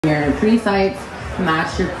Your pre sites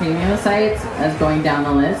match your premium sites as going down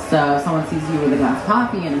the list. So if someone sees you with a glass of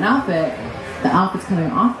coffee and an outfit, the outfit's coming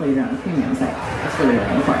off later on the premium site. That's really,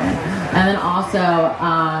 really important. And then also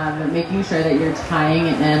making sure that you're tying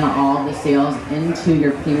in all the sales into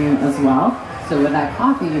your premium as well. So with that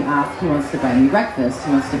coffee, you ask who wants to buy me breakfast,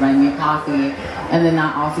 who wants to buy me a coffee, and then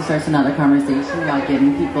that also starts another conversation about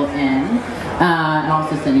getting people in, and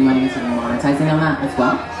also sending money and starting monetizing on that as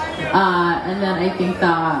well. And then I think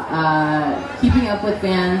that keeping up with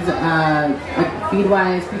fans, like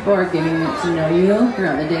feed-wise, people are getting to know you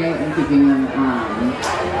throughout the day and keeping them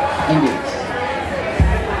engaged.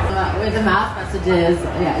 With the mass messages,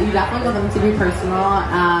 yeah, you definitely want them to be personal.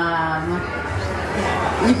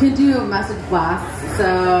 You could do a message blasts, so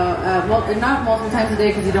well, not multiple times a day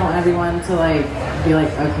because you don't want everyone to like be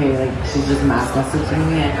like, okay, like she's just mass messaging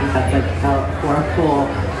me. I think that's like a cool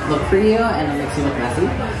look for you, and it makes you look messy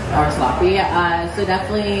or sloppy. So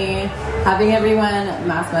definitely having everyone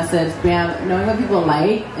mass message, bam, knowing what people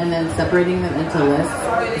like, and then separating them into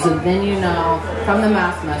lists. So then you know from the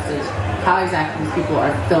mass message how exactly these people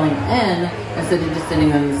are filling in, instead of just sending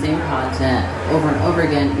them the same content over and over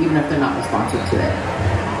again, even if they're not responsive to it.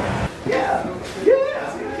 Yeah.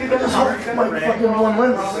 You guys are like fucking one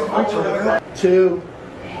wins. 2,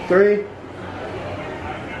 3.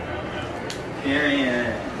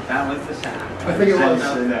 Period. That was the shot. I think it was. I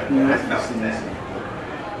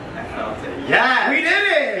felt it. Yeah! We did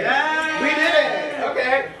it! Yeah! We did it!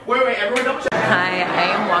 Okay. Wait, everyone double check. Hi,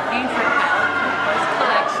 I am walking for Kyle's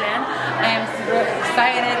collection. I am super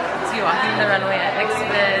excited to be walking the runway at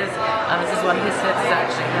XBIZ. This is one of his fits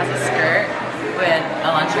that actually has a skirt with a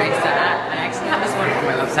lingerie set. I actually have this one on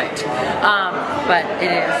my website. But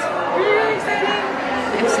it is really exciting.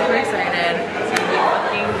 I'm super excited. It's gonna be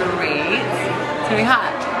fucking great. It's gonna be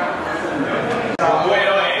hot. Wait.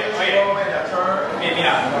 Maybe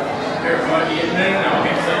not. No.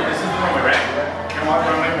 Okay, so this is the runway, right? You're walk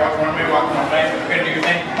runway. You're gonna do your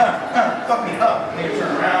thing. Fuck me up. Then you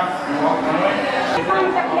turn around and walk runway.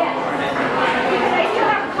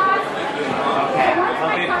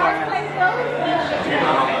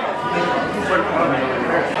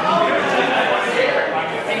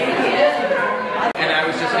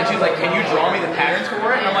 And she's like, can you draw me the patterns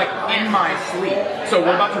for it? And I'm like, in my sleep. So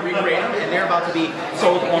we're about to recreate them, and they're about to be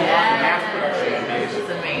sold online, mass production. It's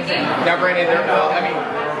amazing. Now, granted,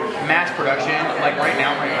 mass production, like right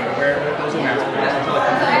now, my underwear, those are mass production.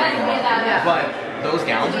 But those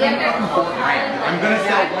gowns are going to be fucking $4,000. I'm going to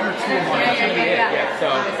sell 1 or 2 a month. That's going to be it. Yeah. So,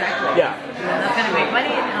 yeah. That's going to make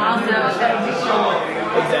money, and also it's going to be cool.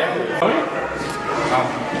 Exactly.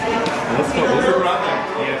 Let's go. Let's go around there.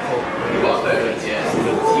 Yeah, cool. You are very, yes.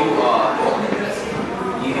 You are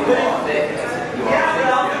thick.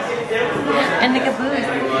 And the caboose.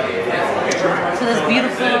 So this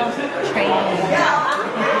beautiful train.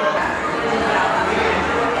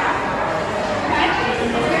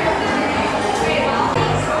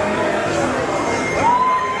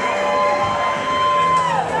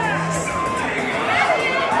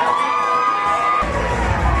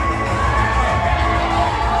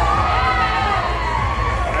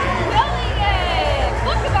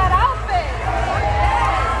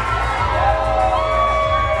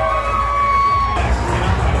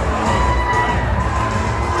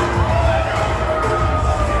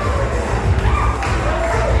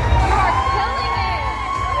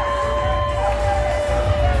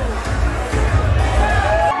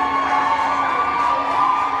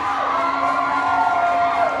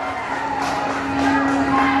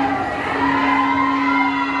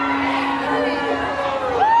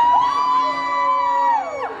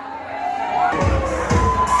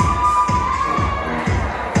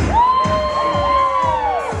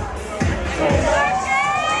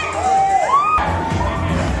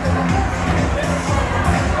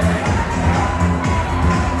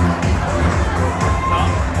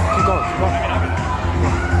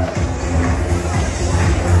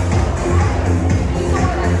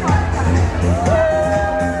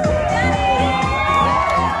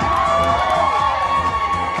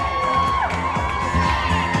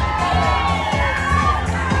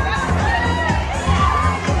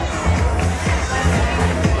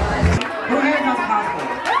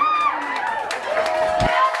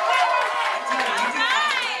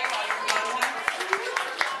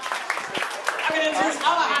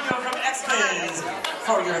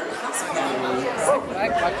 For your hospitality.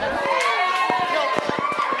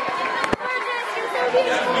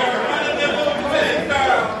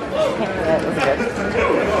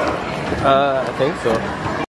 I think so.